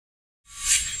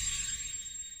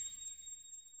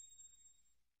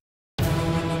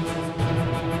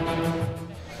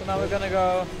gonna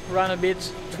go run a bit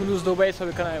to lose the weight so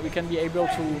we can be able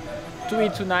to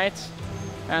eat tonight.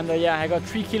 And yeah, I got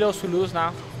 3 kilos to lose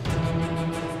now.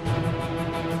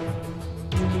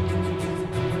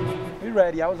 We're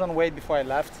ready. I was on weight before I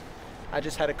left. I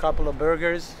just had a couple of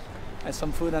burgers and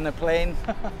some food on the plane,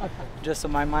 just so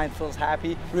my mind feels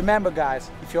happy. Remember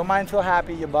guys, if your mind feels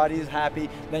happy, your body is happy,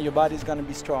 then your body is gonna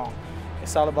be strong.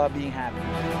 It's all about being happy.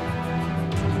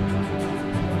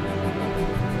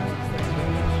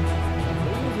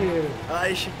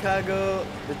 Hi Chicago,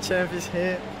 the champ is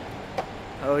here.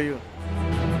 How are you?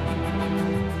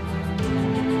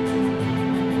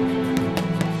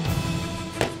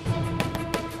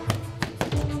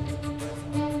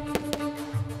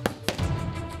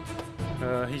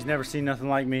 He's never seen nothing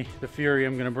like me. The fury,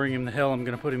 I'm gonna bring him the hell I'm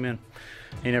gonna put him in.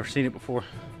 He never seen it before.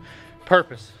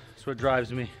 Purpose, that's what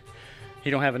drives me. He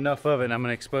don't have enough of it and I'm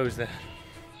gonna expose that.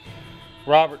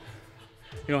 Robert,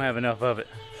 you don't have enough of it.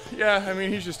 Yeah, I mean,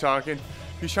 he's just talking.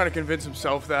 He's trying to convince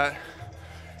himself that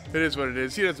it is what it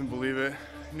is. He doesn't believe it.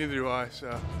 Neither do I,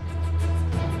 so.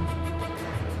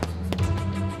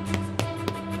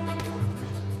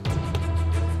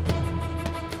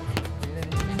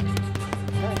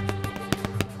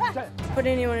 Put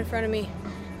anyone in front of me,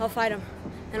 I'll fight him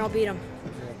and I'll beat him.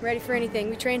 I'm ready for anything.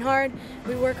 We train hard,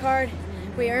 we work hard,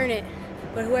 we earn it.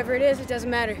 But whoever it is, it doesn't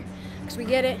matter. Because we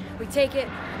get it, we take it.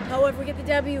 However we get the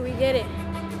W, we get it.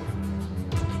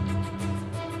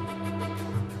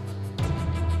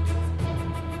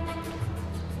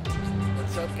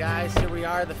 What's up guys? Here we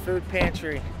are, the food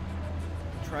pantry.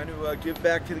 Trying to give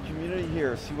back to the community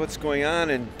here, see what's going on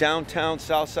in downtown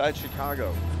Southside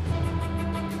Chicago.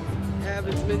 Have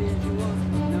as many as you want.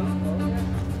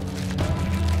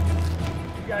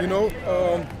 You know,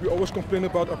 we always complain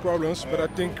about our problems, but I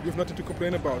think we have nothing to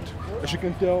complain about. As you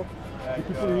can tell, the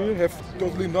people here have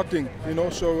totally nothing, you know,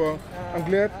 so I'm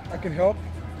glad I can help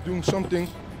doing something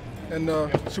and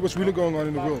see what's really going on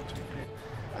in the world.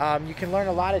 You can learn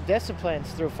a lot of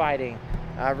disciplines through fighting.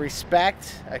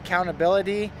 Respect,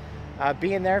 accountability,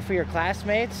 being there for your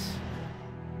classmates.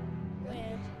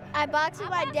 I box with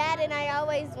my dad and I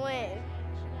always win.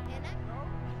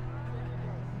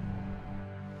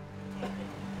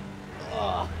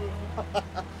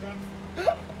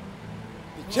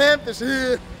 The champ is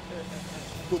here.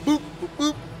 Boop, boop, boop,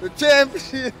 boop. The champ is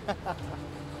here.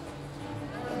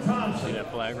 See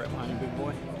that flag right behind you, big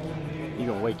boy? You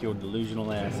gonna wake your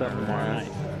delusional ass up tomorrow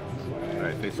night. All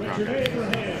right, face the crowd. He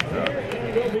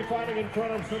will be fighting in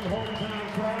front of some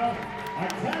hometown crowd.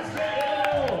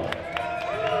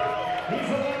 He's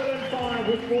 11-5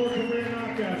 with 4 career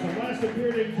knockouts and last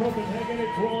appeared in Copenhagen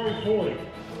at Glory 40.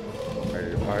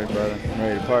 Ready to party, brother? I'm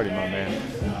ready to party, my man.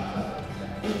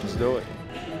 Let's do it.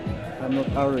 I'm not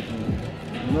arrogant.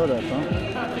 You know that,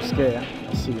 huh? You're scared.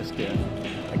 I see you're scared.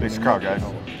 Face the crowd, guys.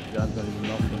 You're not gonna do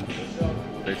nothing.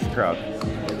 Face the crowd.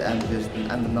 I'm the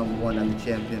 #1, I'm the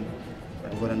champion.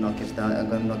 I'm gonna knock his down. I'm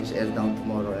gonna knock his ass down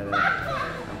tomorrow, and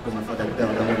I'm coming for that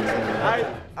belt.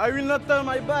 I will not turn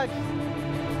my back.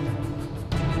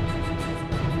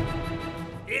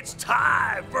 It's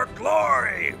time for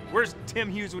glory! Where's Tim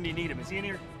Hughes when you need him? Is he in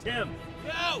here? Tim!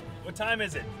 Yo! What time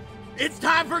is it? It's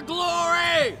time for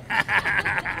glory!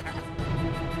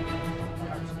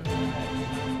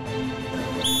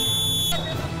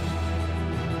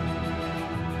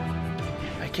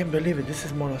 I can't believe it. This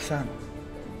is Morosan.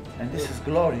 And this is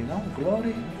glory, no?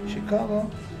 Glory, Chicago,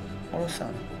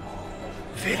 Morosan.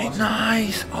 Very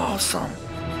nice, awesome.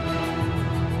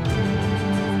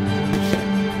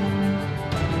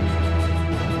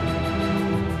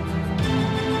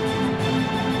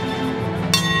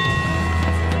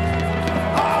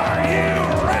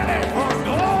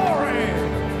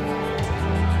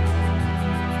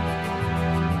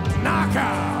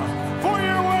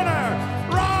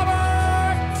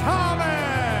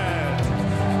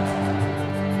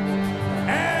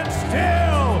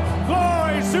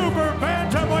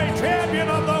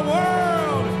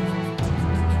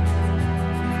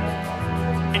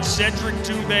 Cedric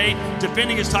Doumbé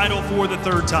defending his title for the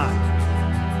 3rd time.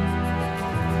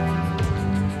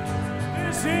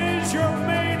 This is your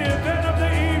main event of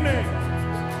the evening.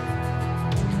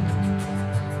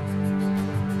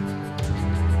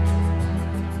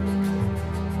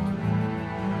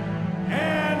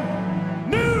 And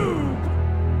new.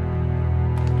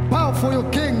 Bow for your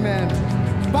king, man.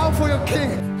 Bow for your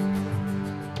king.